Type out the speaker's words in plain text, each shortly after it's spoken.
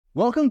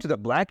Welcome to the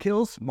Black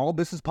Hills Small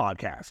Business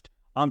Podcast.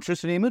 I'm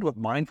Tristan Amid with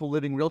Mindful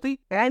Living Realty.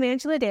 And I'm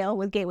Angela Dale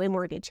with Gateway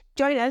Mortgage.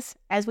 Join us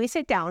as we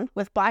sit down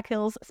with Black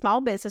Hills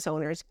small business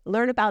owners,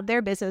 learn about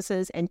their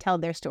businesses, and tell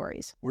their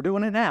stories. We're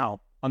doing it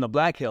now on the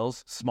Black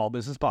Hills Small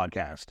Business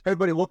Podcast. Hey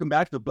everybody, welcome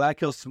back to the Black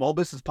Hills Small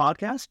Business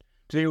Podcast.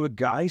 Today with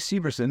Guy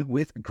Severson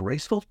with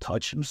Graceful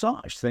Touch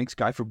Massage. Thanks,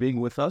 Guy, for being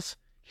with us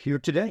here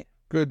today.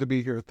 Good to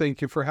be here.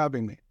 Thank you for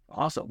having me.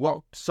 Awesome.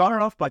 Well, start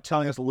off by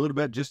telling us a little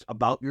bit just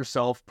about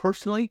yourself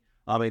personally,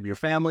 maybe your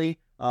family,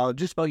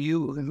 just about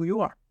you and who you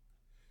are.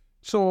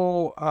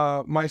 So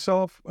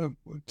myself,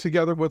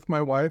 together with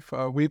my wife,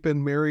 we've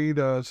been married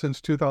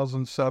since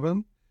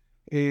 2007,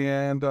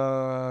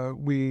 and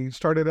we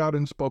started out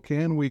in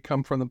Spokane. We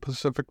come from the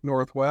Pacific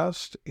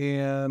Northwest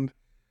and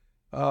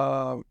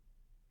found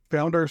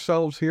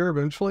ourselves here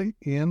eventually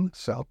in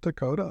South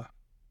Dakota.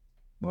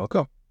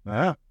 Welcome.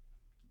 Yeah.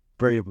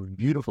 Very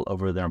beautiful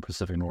over there in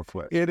Pacific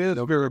Northwest. It is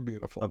very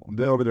beautiful. I've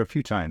been over there a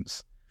few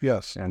times.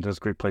 Yes. And it's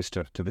a great place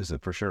to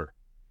visit for sure.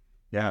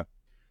 Yeah.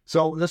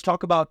 So let's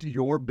talk about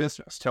your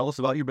business. Tell us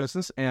about your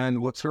business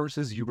and what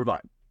services you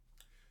provide.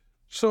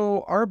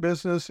 So our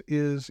business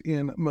is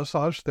in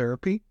massage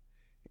therapy,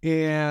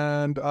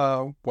 and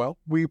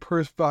we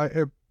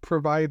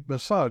provide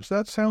massage.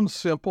 That sounds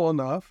simple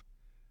enough,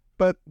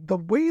 but the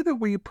way that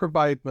we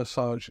provide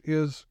massage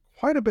is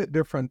quite a bit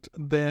different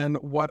than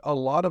what a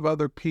lot of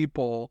other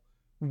people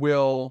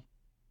will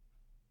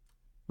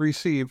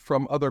receive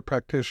from other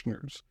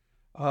practitioners.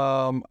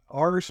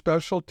 Our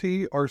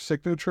specialty, our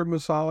signature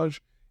massage,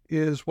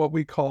 is what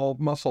we call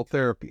muscle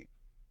therapy.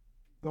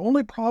 The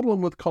only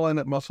problem with calling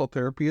it muscle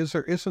therapy is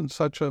there isn't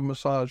such a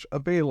massage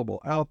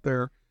available out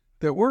there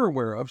that we're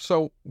aware of,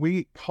 so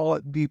we call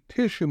it deep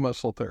tissue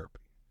muscle therapy.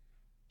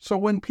 So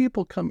when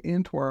people come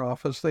into our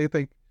office, they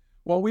think,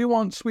 well, we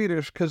want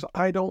Swedish because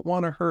I don't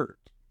want to hurt.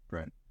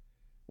 Right.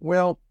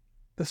 Well,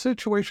 the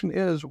situation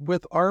is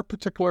with our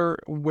particular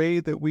way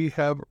that we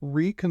have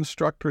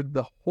reconstructed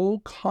the whole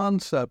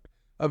concept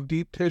of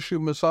deep tissue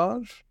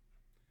massage,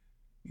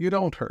 you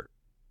don't hurt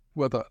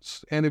with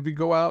us. And if you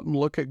go out and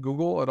look at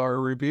Google at our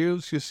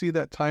reviews, you see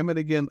that time and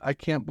again, I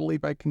can't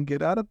believe I can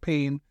get out of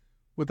pain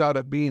without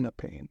it being a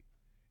pain.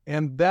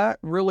 And that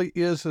really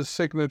is a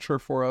signature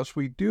for us.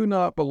 We do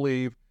not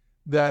believe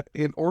that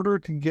in order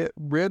to get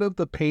rid of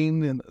the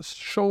pain in the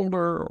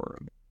shoulder or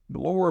the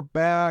lower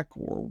back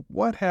or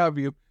what have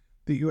you,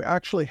 that you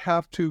actually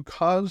have to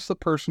cause the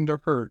person to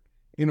hurt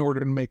in order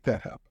to make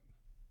that happen.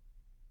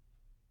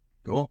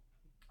 Cool.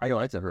 I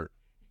like to hurt.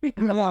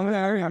 I'm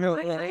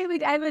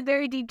a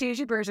very deep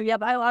tissue person.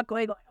 Yep, I walk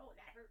away going, oh,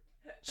 that hurt.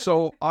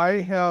 So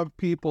I have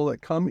people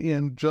that come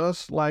in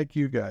just like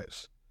you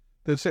guys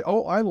that say,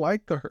 oh, I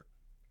like the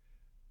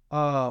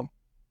hurt.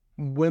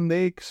 When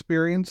they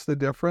experience the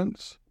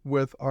difference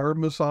with our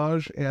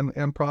massage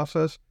and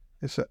process,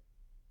 they say,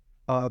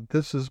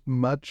 this is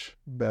much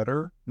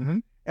better. Mm-hmm.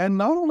 And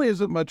not only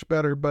is it much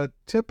better, but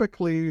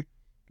typically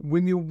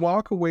when you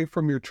walk away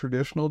from your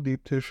traditional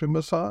deep tissue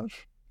massage,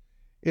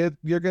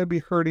 you're going to be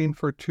hurting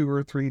for 2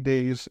 or 3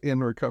 days in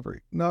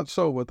recovery. Not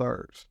so with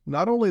ours.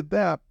 Not only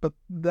that, but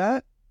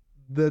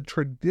the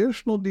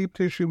traditional deep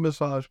tissue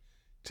massage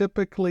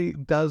typically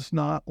does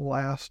not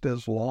last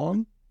as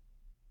long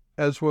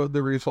as what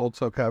the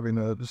results of having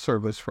a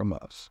service from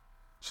us.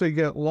 So you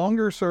get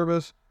longer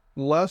service,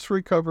 less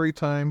recovery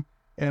time,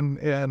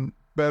 and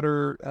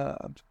better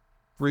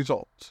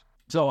results.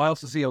 So I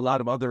also see a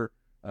lot of other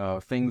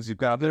things you've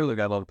got there. They've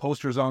got a lot of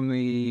posters on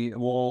the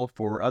wall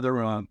for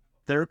other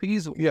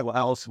therapies. Yeah. What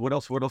else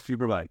do you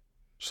provide?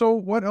 So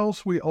what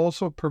else we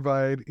also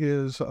provide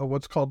is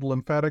what's called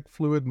lymphatic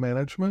fluid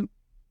management.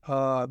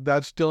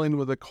 That's dealing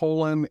with the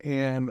colon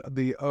and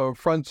the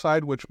front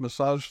side, which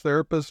massage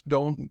therapists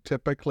don't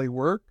typically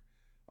work.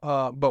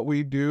 But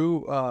we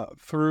do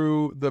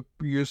through the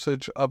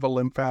usage of a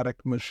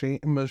lymphatic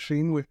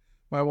machine.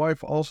 My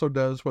wife also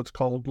does what's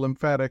called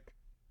lymphatic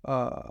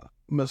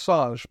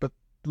massage, but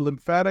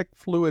lymphatic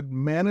fluid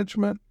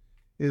management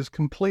is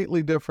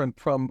completely different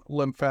from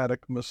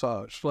lymphatic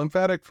massage.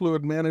 Lymphatic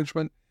fluid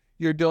management,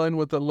 you're dealing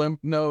with the lymph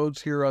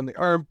nodes here on the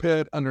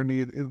armpit,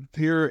 underneath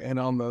here, and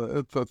on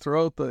the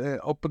throat,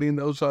 opening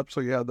those up so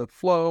you have the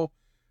flow.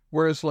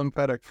 Whereas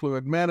lymphatic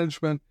fluid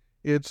management,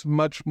 it's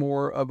much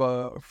more of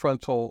a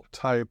frontal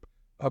type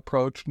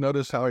approach.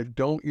 Notice how I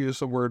don't use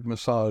the word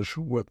massage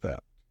with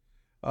that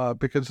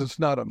because it's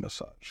not a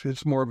massage.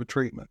 It's more of a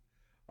treatment.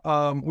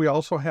 We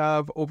also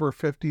have over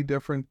 50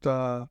 different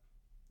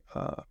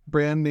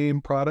brand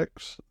name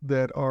products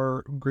that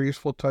are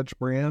Graceful Touch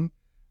brand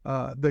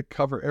that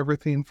cover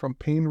everything from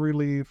pain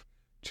relief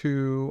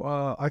to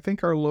I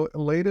think our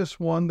latest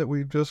one that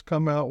we've just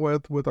come out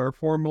with our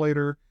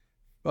formulator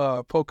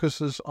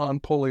focuses on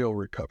polio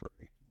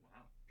recovery.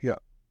 Wow. Yeah.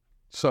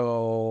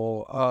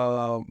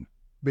 So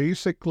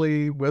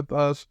basically with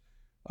us,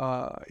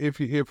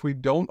 if we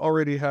don't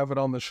already have it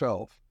on the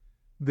shelf,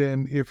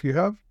 then if you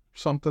have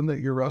something that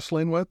you're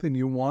wrestling with and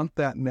you want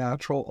that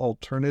natural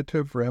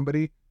alternative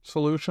remedy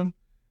solution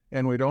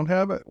and we don't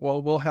have it, well,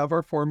 we'll have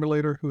our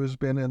formulator who has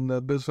been in the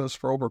business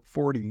for over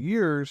 40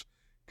 years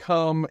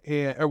come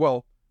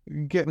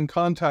get in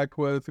contact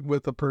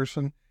with the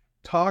person,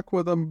 talk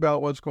with them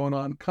about what's going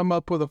on, come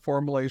up with a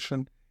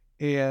formulation,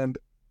 and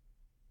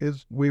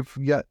we've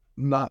yet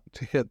not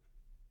to hit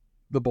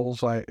the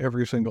bullseye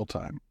every single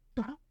time.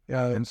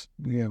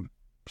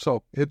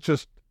 So it's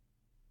just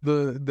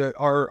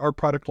our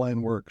product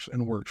line works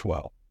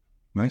well.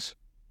 Nice.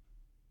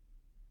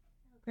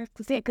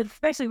 Because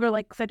especially we're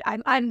like said,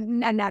 I'm a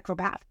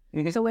naturopath,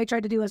 so I try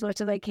to do as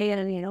much as I can,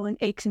 and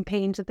aches and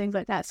pains and things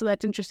like that. So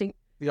that's interesting,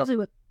 especially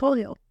with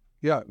polio.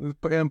 Yeah,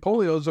 and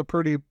polio is a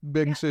pretty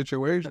big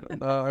situation.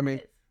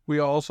 We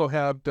also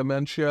have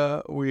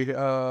dementia. We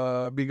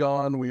be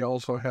gone. We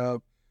also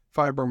have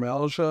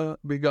fibromyalgia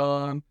be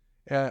gone.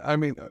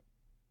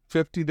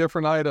 50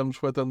 different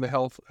items within the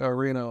health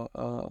arena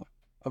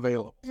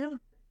available. Yeah.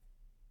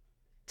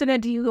 So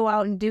then, do you go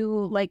out and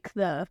do like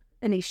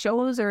any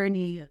shows or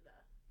any?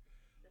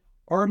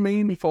 Our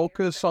main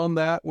focus on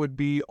that would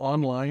be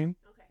online.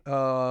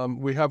 Okay.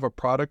 We have a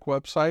product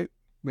website.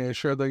 May I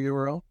share the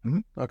URL? Mm-hmm.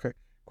 Okay.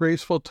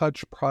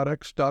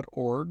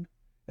 gracefultouchproducts.org.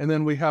 And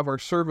then we have our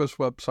service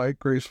website,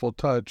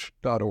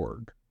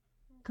 gracefultouch.org.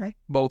 Okay.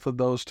 Both of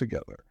those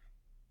together.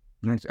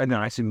 And then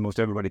I see most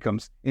everybody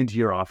comes into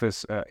your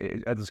office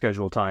at the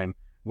scheduled time,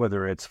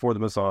 whether it's for the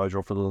massage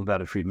or for the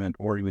lymphatic treatment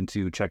or even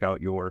to check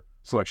out your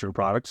selection of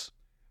products.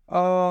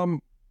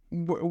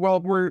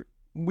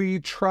 We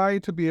try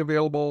to be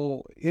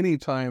available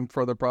anytime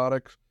for the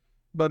products,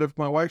 but if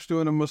my wife's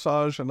doing a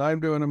massage and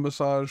I'm doing a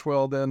massage,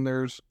 well, then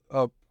there's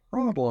a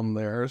problem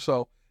there.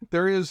 So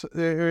they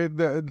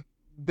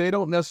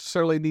don't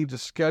necessarily need to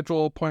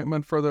schedule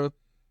appointment for the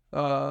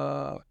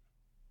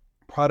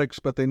products,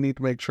 but they need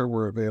to make sure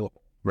we're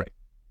available. Right.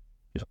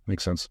 Yeah,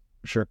 makes sense.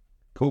 Sure.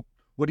 Cool.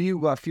 What do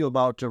you feel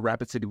about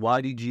Rapid City?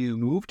 Why did you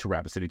move to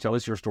Rapid City? Tell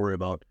us your story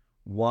about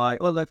why.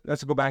 Well,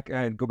 let's go back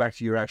to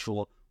your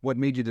actual. What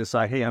made you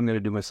decide, hey, I'm going to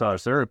do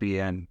massage therapy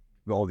and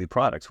all the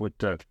products?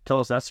 Tell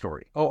us that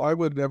story. Oh, I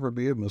would never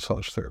be a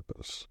massage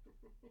therapist.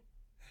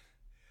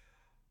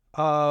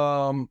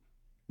 The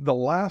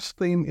last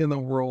thing in the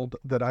world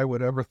that I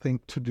would ever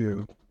think to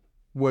do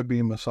would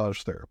be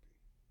massage therapy.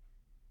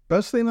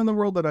 Best thing in the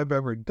world that I've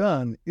ever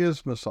done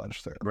is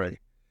massage therapy. Right.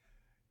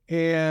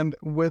 And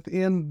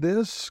within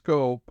this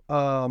scope,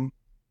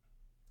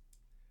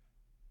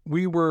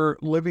 we were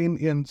living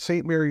in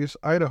St. Mary's,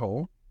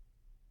 Idaho,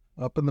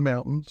 up in the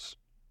mountains,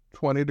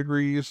 20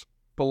 degrees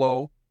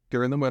below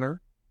during the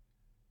winter,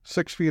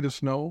 6 feet of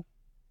snow.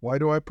 Why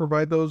do I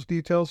provide those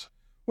details?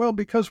 Well,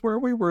 because where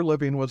we were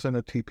living was in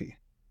a teepee.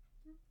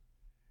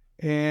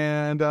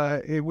 And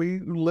we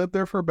lived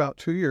there for about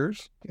 2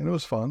 years, and it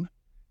was fun.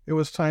 It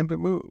was time to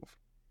move.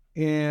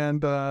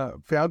 And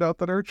found out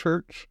that our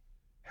church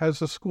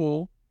has a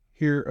school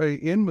here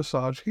in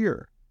massage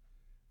here.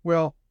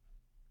 Well,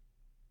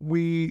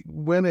 we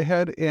went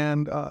ahead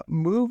and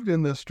moved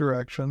in this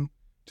direction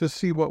to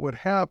see what would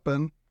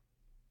happen.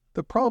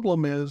 The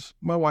problem is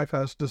my wife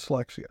has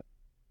dyslexia.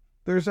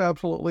 There's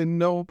absolutely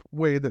no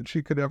way that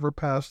she could ever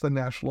pass the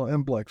national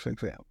NBLEX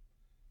exam.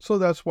 So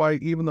that's why,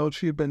 even though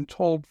she had been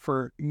told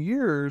for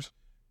years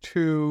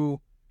to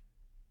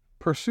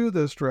pursue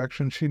this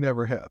direction, she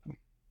never had.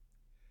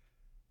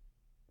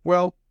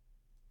 Well,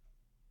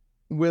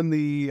 when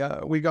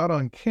we got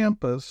on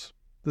campus,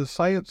 the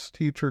science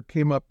teacher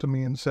came up to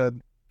me and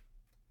said,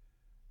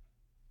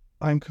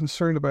 "I'm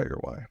concerned about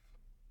your wife."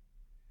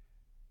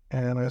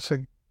 And I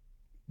said,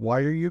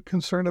 "Why are you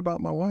concerned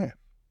about my wife?"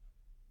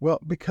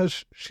 "Well,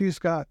 because she's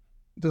got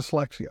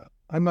dyslexia.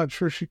 I'm not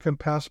sure she can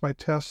pass my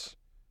tests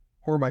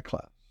or my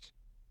class."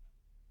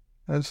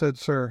 And I said,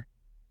 "Sir,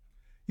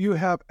 you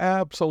have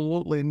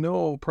absolutely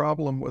no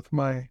problem with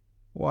my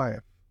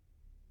wife.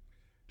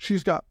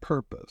 She's got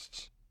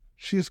purpose.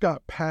 She's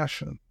got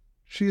passion.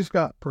 She's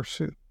got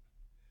pursuit.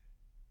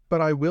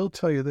 But I will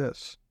tell you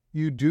this,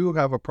 you do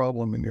have a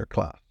problem in your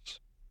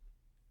class."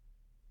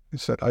 He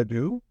said, "I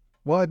do?"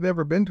 "Well, I'd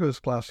never been to his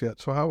class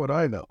yet, so how would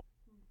I know?"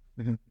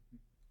 I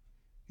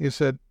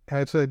said,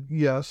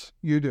 "Yes,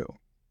 you do."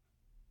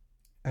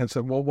 And I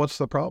said, "Well, what's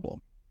the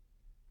problem?"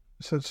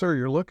 I said, "Sir,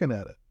 you're looking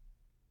at it.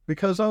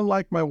 Because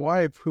unlike my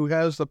wife, who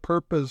has the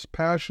purpose,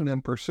 passion,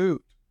 and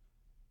pursuit,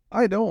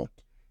 I don't.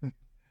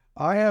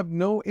 I have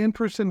no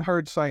interest in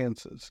hard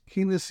sciences,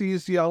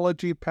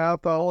 kinesiology,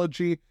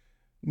 pathology,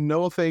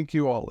 no thank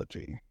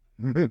youology."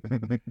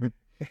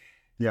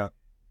 Yeah.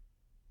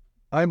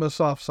 I'm a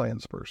soft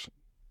science person.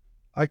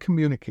 I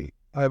communicate.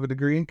 I have a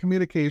degree in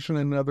communication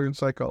and another in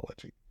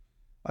psychology.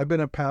 I've been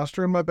a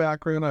pastor in my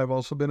background. I've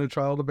also been a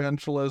child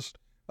evangelist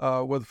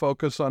with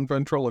focus on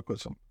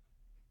ventriloquism.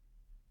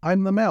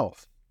 I'm the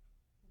mouth.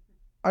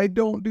 I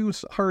don't do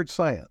hard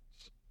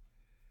science.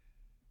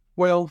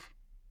 Well,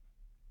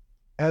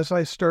 as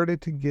I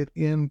started to get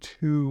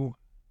into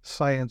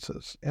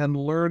sciences and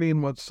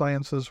learning what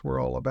sciences were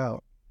all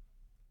about,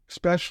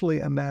 especially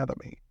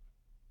anatomy,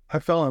 I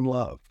fell in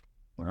love.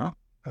 Wow.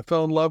 I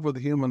fell in love with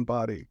the human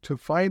body to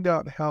find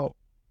out how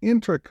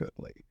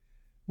intricately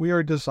we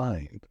are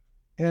designed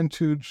and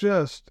to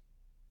just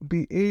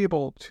be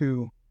able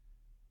to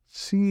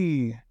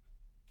see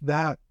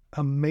that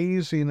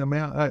amazing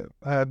amount.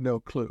 I had no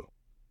clue.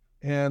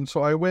 And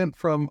so I went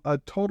from a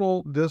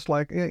total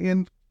dislike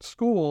in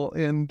school,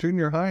 in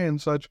junior high and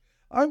such.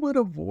 I would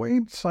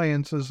avoid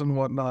sciences and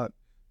whatnot.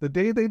 The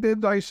day they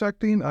did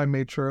dissecting, I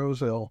made sure I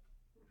was ill.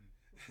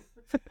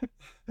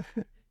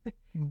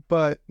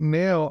 But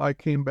now I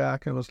came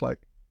back and was like,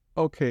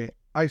 okay,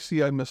 I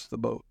see I missed the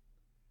boat.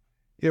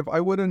 If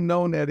I would have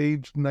known at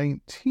age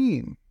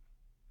 19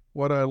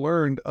 what I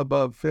learned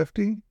above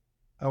 50,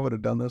 I would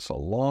have done this a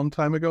long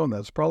time ago, and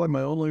that's probably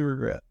my only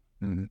regret.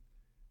 Mm-hmm.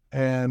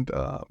 And,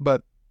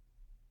 but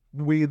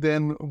we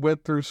then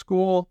went through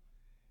school,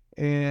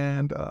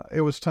 and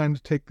it was time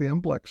to take the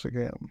NBLEX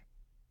exam.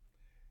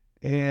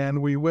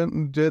 And we went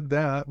and did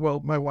that.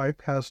 Well, my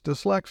wife has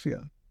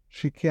dyslexia.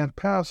 She can't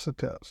pass the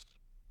test.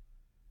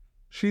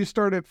 She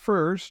started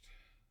first,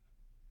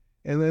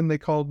 and then they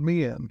called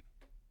me in.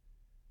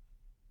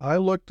 I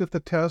looked at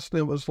the test, and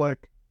it was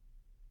like,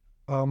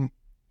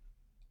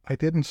 I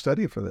didn't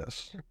study for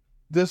this.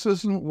 This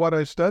isn't what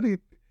I studied.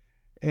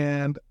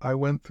 And I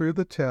went through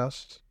the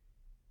test,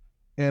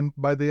 and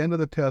by the end of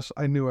the test,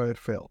 I knew I had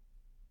failed.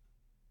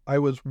 I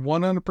was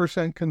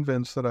 100%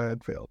 convinced that I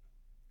had failed.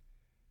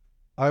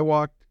 I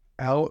walked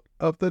out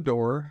of the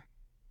door,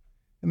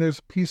 and there's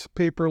a piece of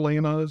paper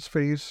laying on his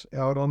face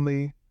out on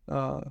the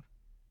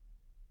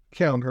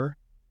counter.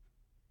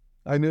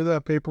 I knew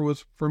that paper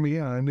was for me,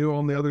 and I knew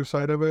on the other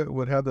side of it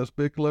would have this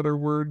big letter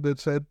word that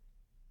said,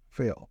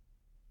 fail.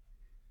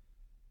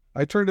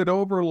 I turned it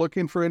over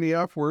looking for any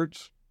F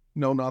words.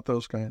 No, not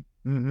those kind.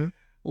 Mm-hmm.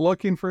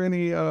 Looking for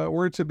any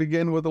words that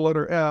begin with the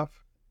letter F,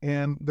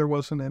 and there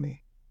wasn't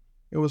any.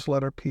 It was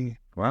letter P.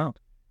 Wow.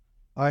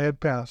 I had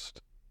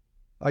passed.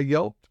 I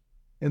yelped,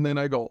 and then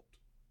I gulped.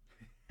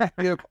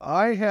 If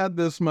I had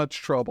this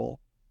much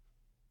trouble,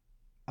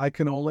 I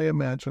can only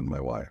imagine my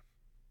wife.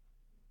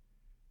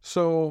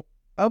 So,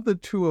 of the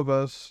two of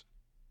us,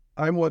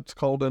 I'm what's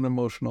called an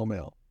emotional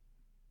male.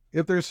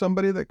 If there's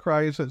somebody that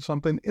cries at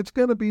something, it's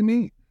going to be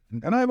me,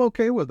 and I'm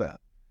okay with that.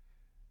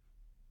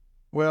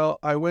 Well,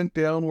 I went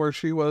down where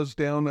she was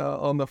down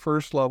on the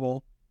first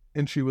level,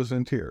 and she was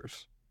in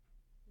tears.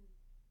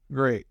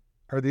 Great.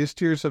 Are these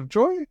tears of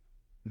joy,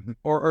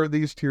 or are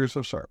these tears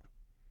of sorrow?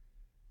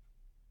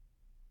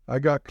 I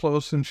got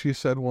close, and she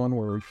said one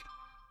word,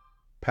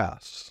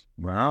 pass.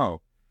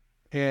 Wow.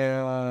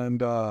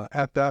 And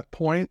at that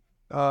point,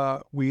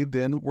 we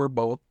then were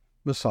both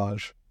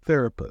massage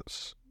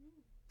therapists,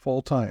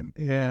 full time.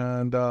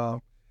 And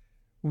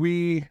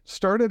we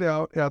started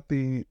out at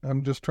the,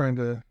 I'm just trying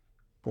to,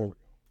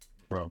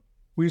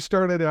 we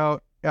started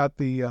out at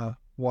the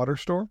water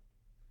store,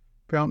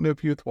 Fountain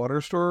of Youth water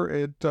store.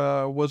 It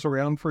was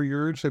around for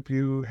years. If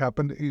you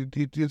happen to,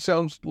 it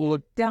sounds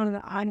look down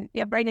on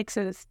right next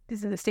to this.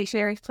 Is it a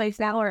stationary place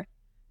now, or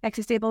next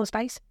to Stable of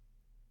Spice?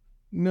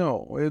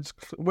 No,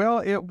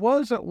 it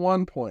was at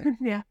one point.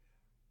 Yeah.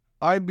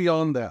 I'm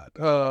beyond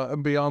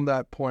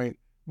that point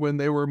when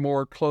they were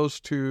more close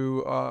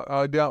to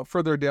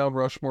further down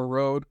Rushmore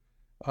Road,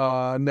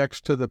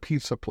 next to the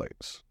pizza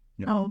place.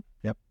 Yep. Oh.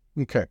 Yep.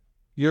 Okay.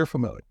 You're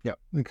familiar. Yep.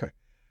 Okay.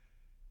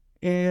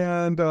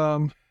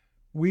 And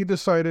we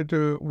decided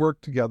to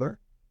work together,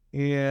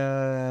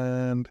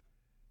 and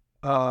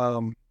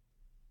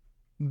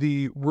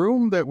the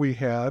room that we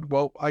had,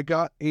 well, we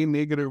got a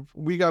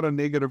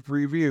negative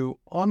review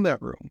on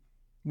that room.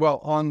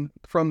 Well,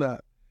 from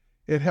that.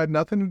 It had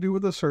nothing to do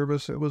with the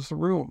service, it was the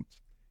room.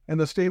 And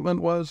the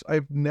statement was,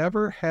 I've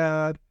never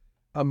had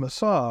a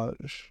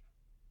massage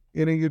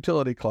in a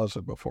utility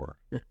closet before.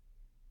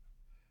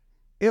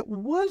 It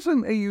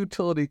wasn't a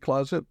utility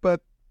closet,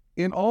 but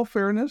in all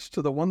fairness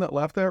to the one that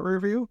left that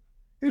review,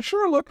 it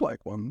sure looked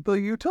like one. The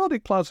utility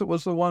closet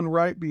was the one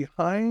right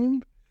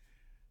behind,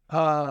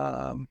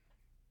 but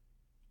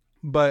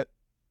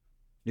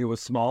it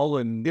was small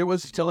and it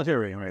was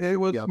utilitarian, right? It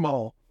was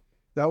small.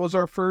 That was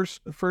our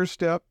first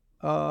step.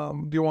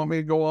 Do you want me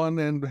to go on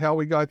and how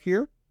we got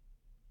here?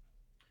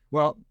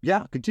 Well,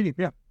 yeah, continue.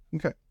 Yeah.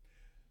 Okay.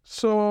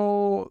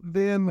 So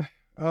then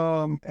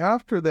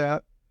after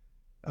that,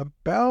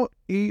 about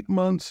 8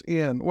 months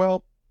in,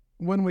 well,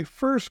 when we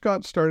first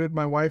got started,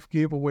 my wife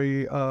gave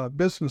away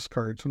business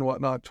cards and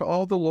whatnot to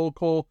all the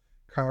local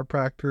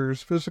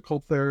chiropractors,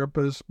 physical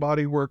therapists,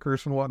 body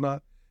workers and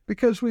whatnot,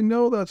 because we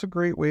know that's a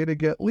great way to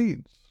get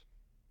leads.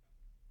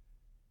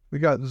 We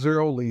got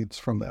 0 leads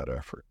from that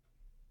effort.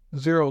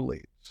 0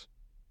 leads.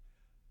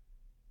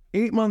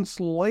 8 months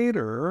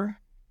later,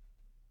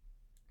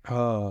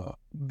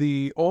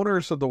 the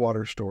owners of the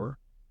water store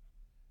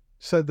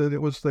said that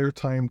it was their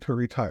time to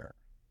retire.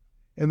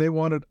 And they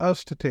wanted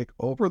us to take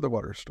over the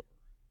water store,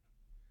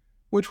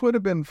 which would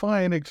have been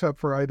fine, except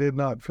for I did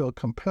not feel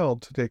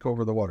compelled to take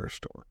over the water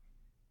store.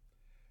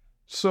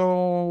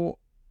 So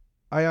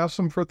I asked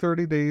them for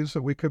 30 days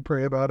that we could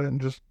pray about it and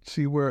just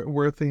see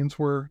where things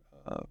were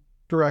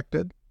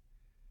directed.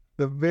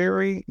 The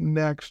very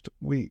next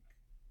week,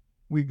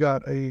 we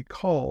got a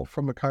call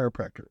from a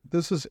chiropractor.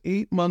 This is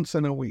 8 months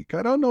in a week.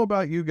 I don't know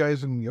about you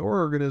guys in your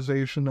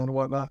organization and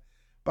whatnot,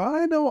 but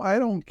I know I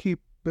don't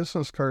keep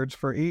business cards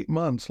for 8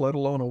 months, let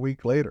alone a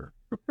week later.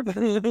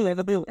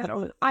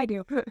 I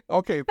do.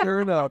 Okay,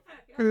 fair enough.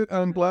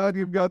 I'm glad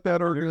you've got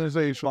that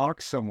organization.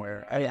 Box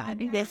somewhere.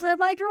 This is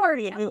my drawer.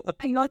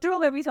 I go through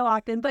them every so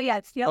often, but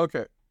yes. Yep.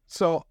 Okay,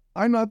 so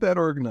I'm not that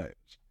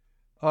organized.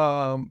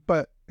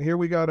 But here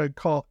we got a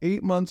call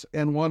 8 months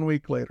and 1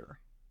 week later.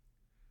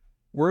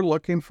 We're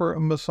looking for a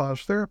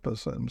massage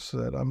therapist. And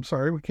said, I'm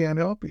sorry, we can't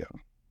help you.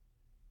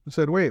 I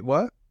said, wait,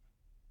 what?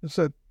 I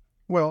said,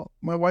 well,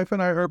 my wife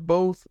and I are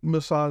both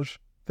massage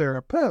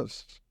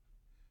therapists.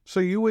 So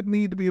you would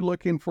need to be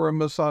looking for a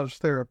massage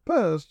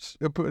therapist,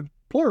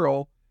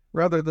 plural,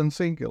 rather than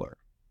singular.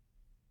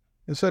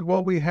 I said,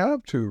 well, we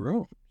have 2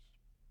 rooms.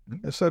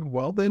 I said,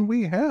 well, then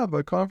we have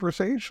a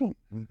conversation.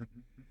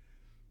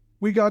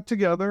 We got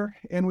together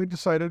and we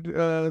decided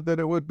that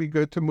it would be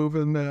good to move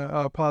in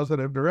a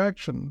positive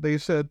direction. They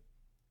said,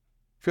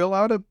 fill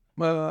out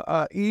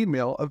a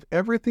email of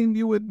everything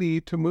you would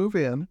need to move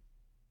in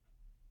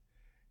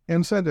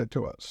and send it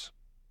to us.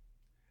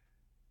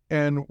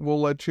 And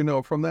we'll let you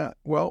know from that.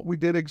 Well, we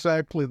did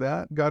exactly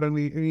that, got an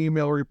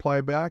email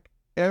reply back.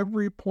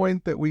 Every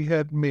point that we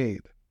had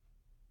made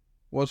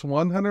was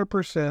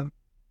 100%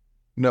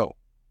 no.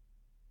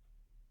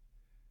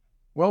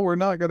 Well, we're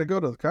not going to go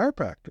to the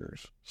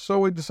chiropractors. So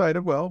we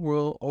decided, well,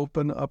 we'll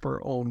open up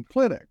our own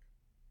clinic.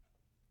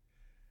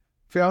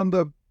 Found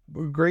a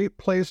great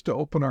place to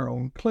open our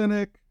own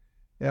clinic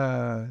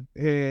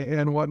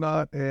and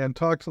whatnot, and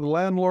talked to the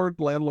landlord.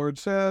 Landlord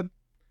said,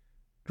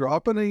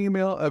 drop an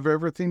email of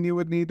everything you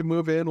would need to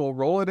move in. We'll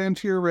roll it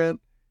into your rent,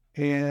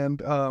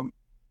 and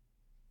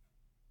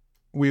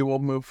we will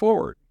move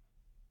forward.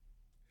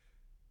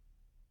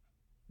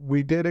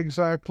 We did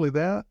exactly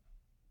that,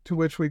 to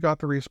which we got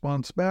the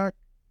response back,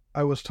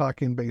 I was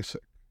talking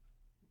basic.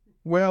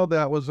 Well,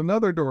 that was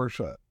another door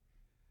shut.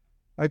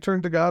 I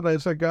turned to God and I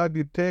said, God,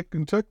 you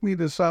took me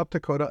to South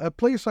Dakota, a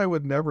place I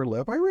would never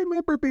live. I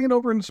remember being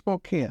over in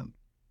Spokane.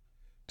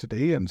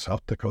 Today in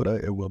South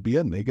Dakota, it will be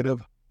a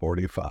negative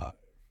 45.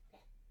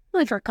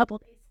 Only for a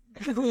couple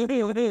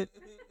days.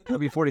 It'll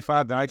be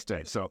 45 the next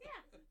day, so.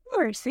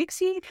 Or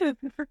 60.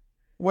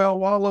 Well,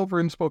 while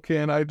over in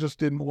Spokane, I just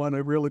didn't want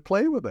to really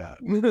play with that.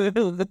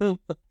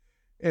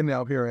 And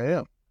now here I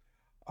am.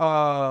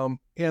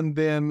 And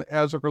then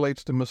as it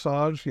relates to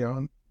massage,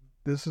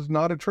 this is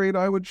not a trade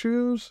I would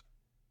choose.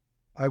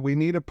 We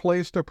need a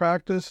place to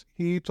practice.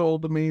 He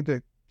told me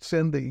to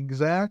send the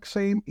exact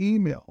same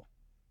email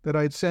that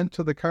I'd sent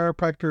to the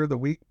chiropractor the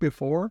week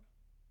before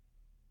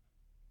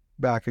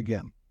back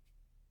again.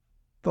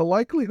 The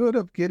likelihood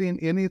of getting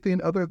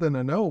anything other than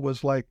a no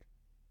was like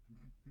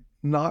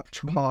not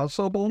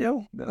possible.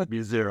 No, that'd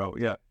be 0,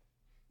 yeah.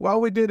 Well,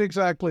 we did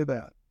exactly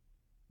that.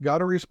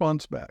 Got a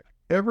response back.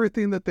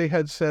 Everything that they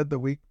had said the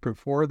week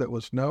before that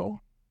was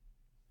no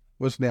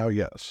was now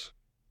yes.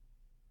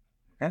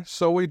 Okay.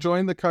 So we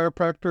joined the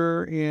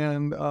chiropractor,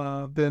 and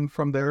then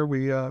from there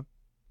we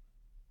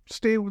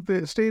stayed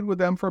with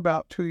them for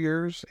about 2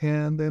 years,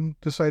 and then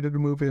decided to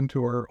move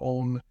into our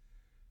own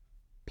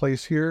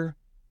place here.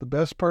 The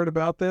best part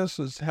about this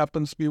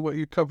happens to be what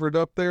you covered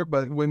up there,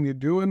 but when you're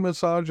doing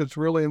massage, it's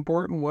really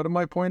important. What am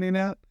I pointing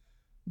at?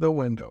 The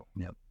window.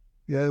 Yep.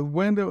 Yeah, the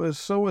window is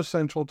so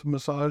essential to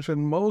massage,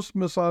 and most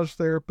massage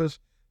therapists,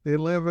 they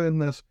live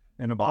in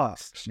a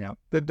box. Yeah.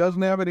 that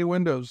doesn't have any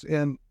windows,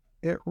 and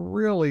it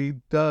really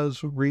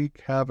does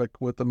wreak havoc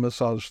with the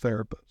massage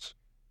therapists.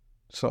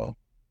 So,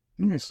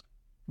 Yes.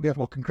 Yeah.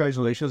 Well,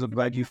 congratulations. I'm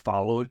glad you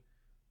followed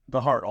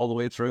the heart all the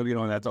way through.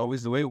 And that's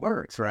always the way it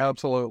works, right?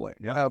 absolutely,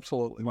 Yeah.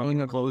 absolutely.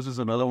 One closes,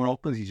 another one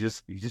opens. You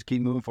just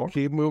keep moving forward.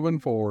 Keep moving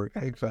forward.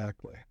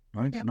 Exactly.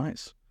 Nice, Yep.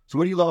 nice. So,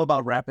 what do you love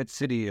about Rapid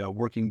City?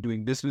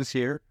 Doing business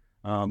here?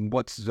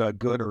 What's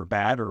good or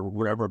bad or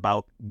whatever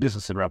about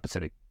business in Rapid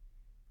City?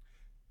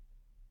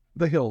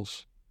 The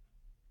hills.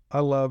 I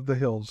love the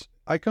hills.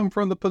 I come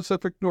from the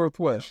Pacific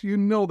Northwest. You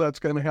know that's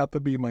going to have to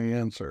be my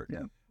answer.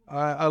 Yeah.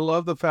 I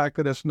love the fact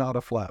that it's not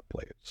a flat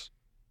place,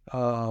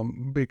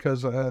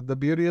 because the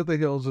beauty of the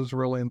hills is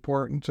really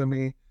important to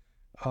me.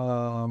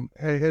 At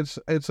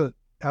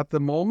the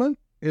moment,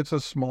 it's a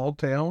small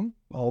town,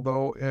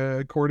 although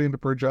according to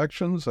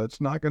projections, that's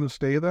not going to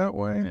stay that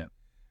way.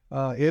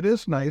 Yeah. It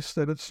is nice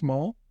that it's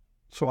small.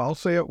 So I'll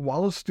say it,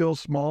 while it's still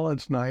small,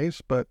 it's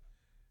nice, but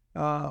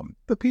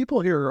the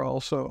people here are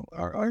also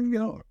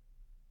are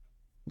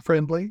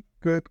friendly,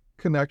 good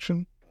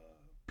connection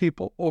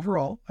people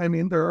overall. I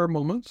mean, there are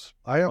moments.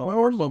 I have my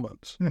own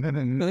moments.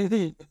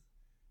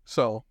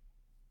 So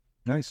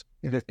Nice.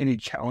 Any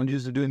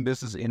challenges of doing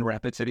business in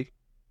Rapid City?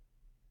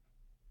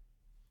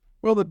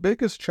 Well, the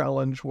biggest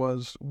challenge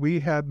was we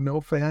had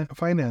no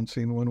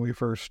financing when we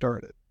first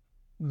started.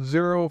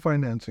 0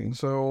 financing.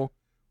 So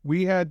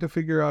we had to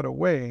figure out a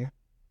way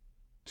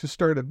to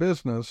start a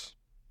business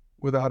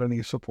without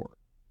any support.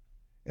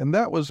 And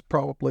that was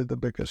probably the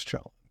biggest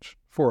challenge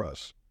for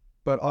us.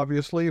 But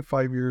obviously,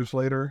 5 years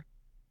later,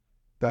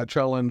 that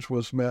challenge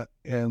was met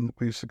and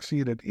we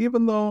succeeded,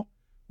 even though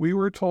we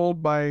were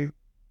told by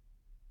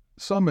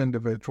some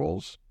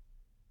individuals,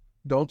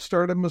 don't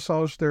start a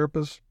massage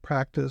therapist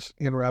practice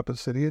in Rapid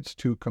City. It's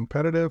too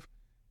competitive.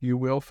 You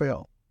will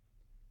fail.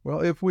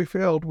 Well, if we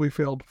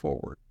failed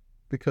forward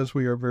because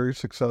we are very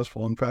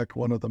successful. In fact,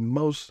 one of the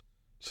most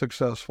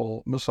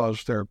successful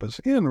massage therapists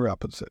in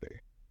Rapid City.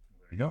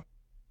 There you go.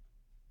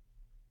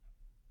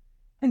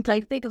 And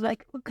like think of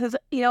like, because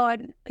you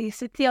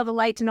see all the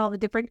lights and all the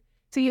different.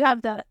 So you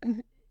have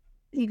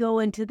you go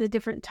into the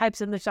different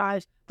types of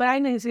massage. But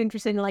I think it's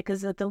interesting, like,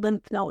 is it the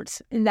lymph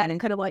nodes and that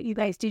kind of what you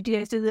guys do? Do you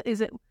guys do?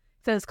 Is it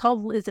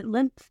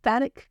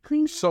lymphatic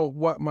clean? So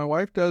what my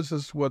wife does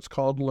is what's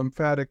called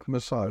lymphatic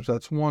massage.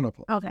 That's one of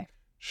them. Okay.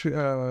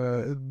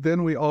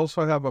 Then we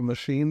also have a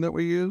machine that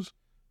we use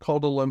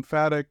called a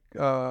lymphatic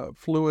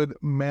fluid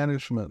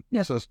management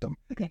system.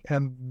 Okay.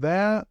 And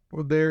that,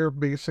 they're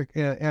basic,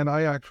 and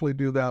I actually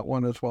do that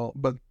one as well,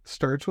 but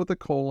starts with the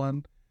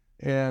colon,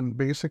 and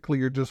basically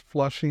you're just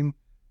flushing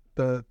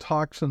the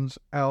toxins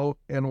out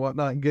and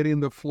whatnot, getting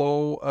the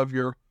flow of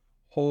your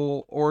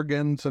whole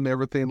organs and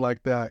everything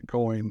like that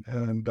going.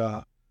 And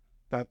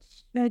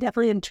that's... No,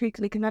 definitely intrigued.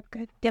 We can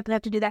definitely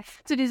have to do that.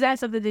 So is that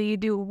something that you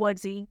do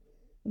once a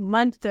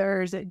month,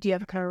 or is it, do you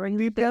have a kind of ring?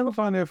 Depends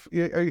on if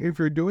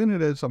you're doing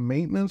it as a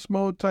maintenance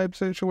mode type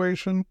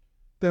situation,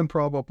 then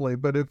probably.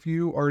 But if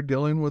you are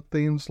dealing with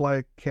things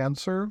like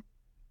cancer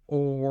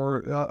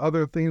or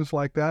other things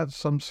like that,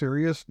 some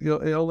serious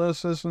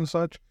illnesses and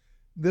such,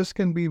 this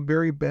can be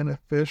very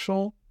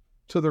beneficial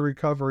to the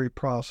recovery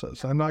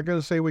process. I'm not going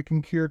to say we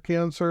can cure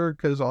cancer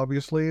because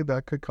obviously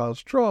that could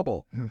cause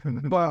trouble,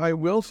 but I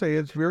will say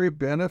it's very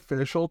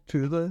beneficial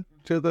to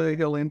the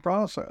healing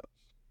process.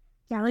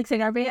 Yeah, like I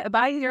said, our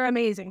bodies are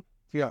amazing.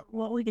 Yeah.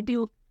 What we can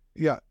do.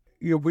 Yeah.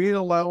 We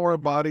allow our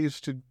bodies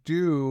to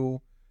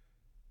do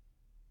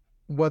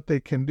what they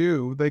can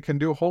do. They can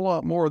do a whole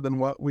lot more than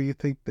what we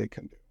think they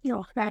can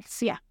do.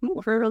 That's,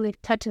 we're really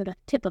touching the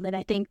tip of it,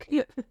 I think.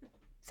 Yeah.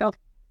 So,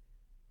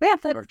 yeah.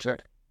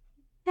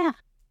 Yeah.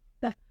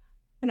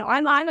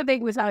 I'm a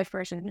big massage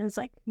person. And it's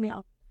like,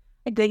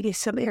 I dated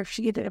somebody, or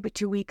she did it every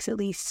 2 weeks at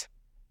least.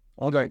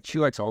 She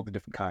likes all the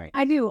different kinds.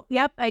 I do.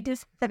 Yep. I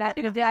just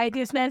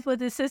met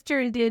with his sister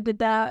and did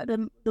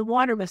the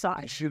water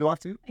massage. She do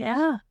want to?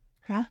 Yeah.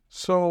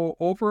 So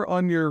over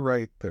on your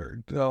right there,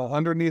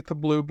 underneath the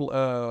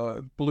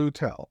blue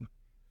towel,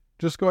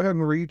 just go ahead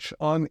and reach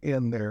on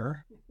in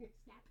there.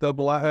 The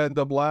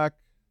black,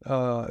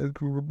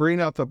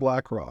 bring out the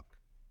black rock.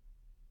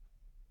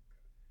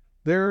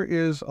 There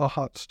is a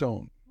hot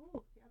stone.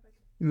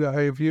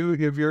 If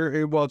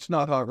you're, well, it's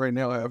not hot right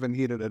now. I haven't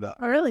heated it up.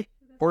 Oh, really?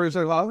 Or is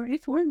it hot?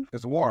 It's warm.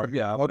 It's warm,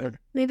 yeah. Okay.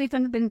 Maybe it's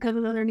been because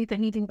of underneath the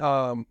heating.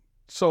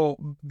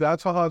 So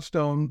that's a hot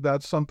stone.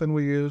 That's something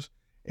we use.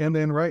 And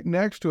then right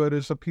next to it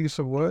is a piece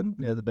of wood.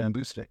 Yeah, the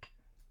bamboo stick.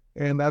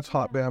 And that's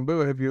hot bamboo.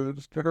 Have you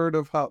heard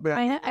of hot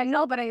bamboo? I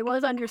know, but I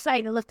was on your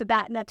site and lifted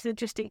that, and that's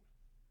interesting.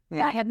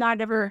 Yeah, I have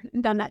not ever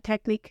done that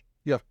technique.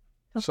 Yeah.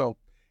 So,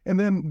 and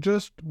then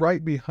just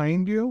right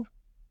behind you,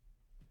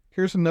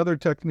 here's another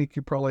technique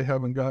you probably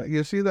haven't got.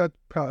 You see that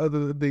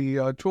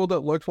the tool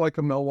that looks like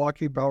a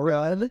Milwaukee bow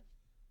rod?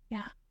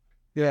 Yeah.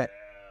 Yeah.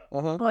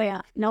 Uh-huh. Oh,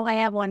 yeah. No, I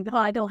have one. Oh,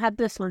 I don't have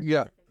this one.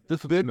 Yeah.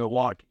 This is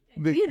Milwaukee.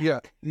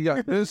 Yeah.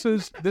 This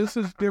is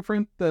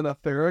different than a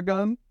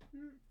Theragun.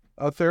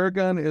 A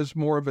Theragun is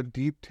more of a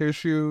deep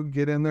tissue,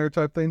 get in there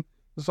type thing.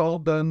 It's all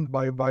done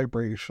by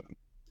vibration.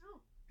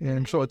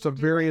 And so it's a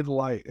very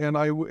light. And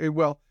I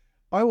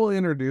will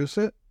introduce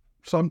it.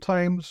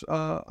 Sometimes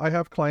I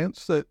have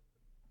clients that,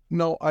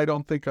 no, I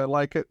don't think I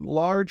like it,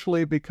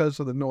 largely because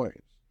of the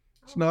noise.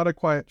 It's not a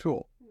quiet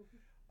tool.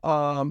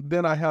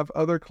 Then I have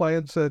other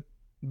clients that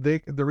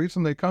the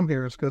reason they come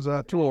here is because of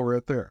that tool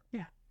right there.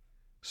 Yeah.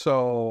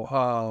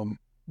 So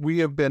we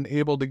have been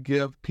able to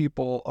give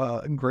people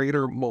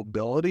greater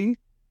mobility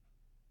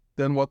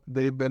than what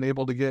they've been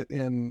able to get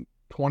in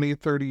 20,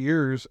 30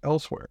 years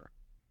elsewhere.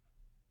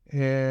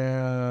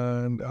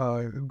 And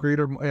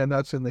and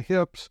that's in the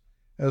hips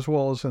as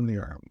well as in the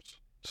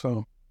arms.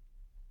 So.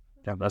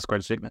 Yeah, that's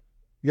quite a statement.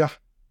 Yeah,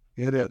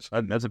 it is.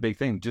 That's a big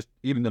thing. Just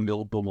even the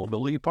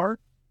mobility part.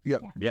 Yeah.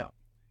 Yeah.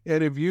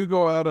 And if you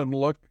go out and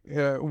look,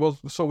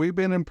 so we've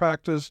been in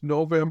practice,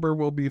 November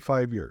will be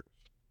 5 years.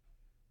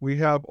 We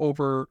have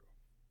over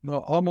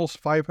almost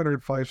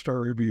 500 five-star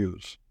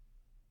reviews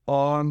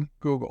on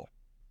Google.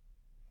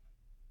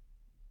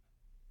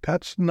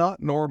 That's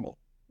not normal.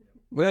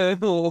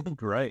 Well,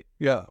 right.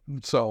 Yeah.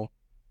 So,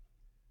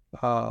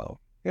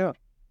 yeah.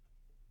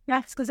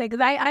 Yeah, because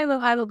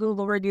I'm a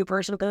Google review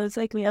person. Because it's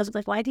like me, I was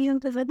like, why do you?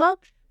 Because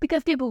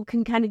because people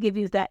can kind of give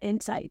you that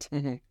insight,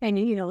 and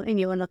you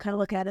want to kind of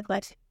look at it.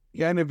 But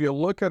yeah, and if you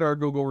look at our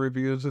Google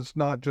reviews, it's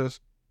not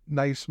just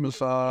nice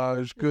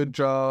massage, good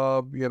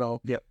job.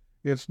 Yep.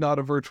 It's not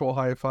a virtual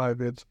high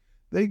five.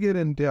 They get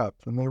in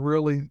depth and they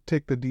really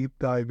take the deep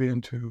dive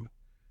into.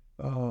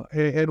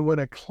 And when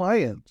a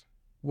client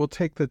will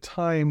take the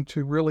time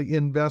to really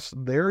invest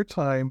their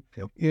time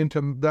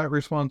into that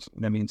response,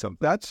 that means something.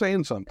 That's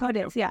saying something. Oh, it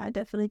is. Yeah, it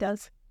definitely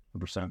does.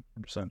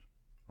 100%.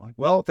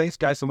 Well, thanks,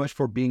 guys, so much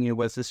for being here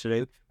with us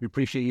today. We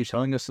appreciate you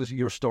telling us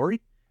your story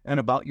and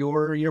about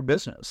your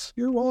business.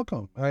 You're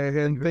welcome.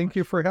 And thank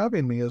you for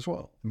having me as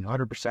well.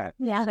 100%.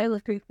 Yeah, I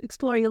look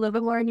exploring a little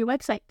bit more on your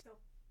website.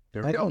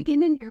 There we go.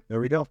 Get in here.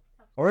 There we go.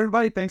 All right,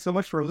 everybody. Thanks so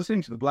much for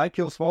listening to the Black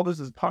Hills Small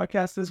Business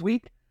Podcast this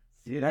week.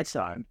 See you next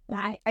time.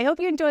 Bye. I hope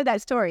you enjoyed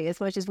that story as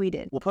much as we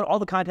did. We'll put all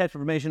the contact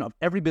information of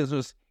every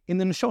business in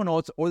the show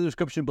notes or the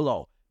description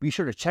below. Be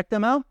sure to check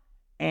them out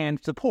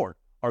and support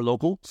our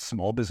local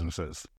small businesses.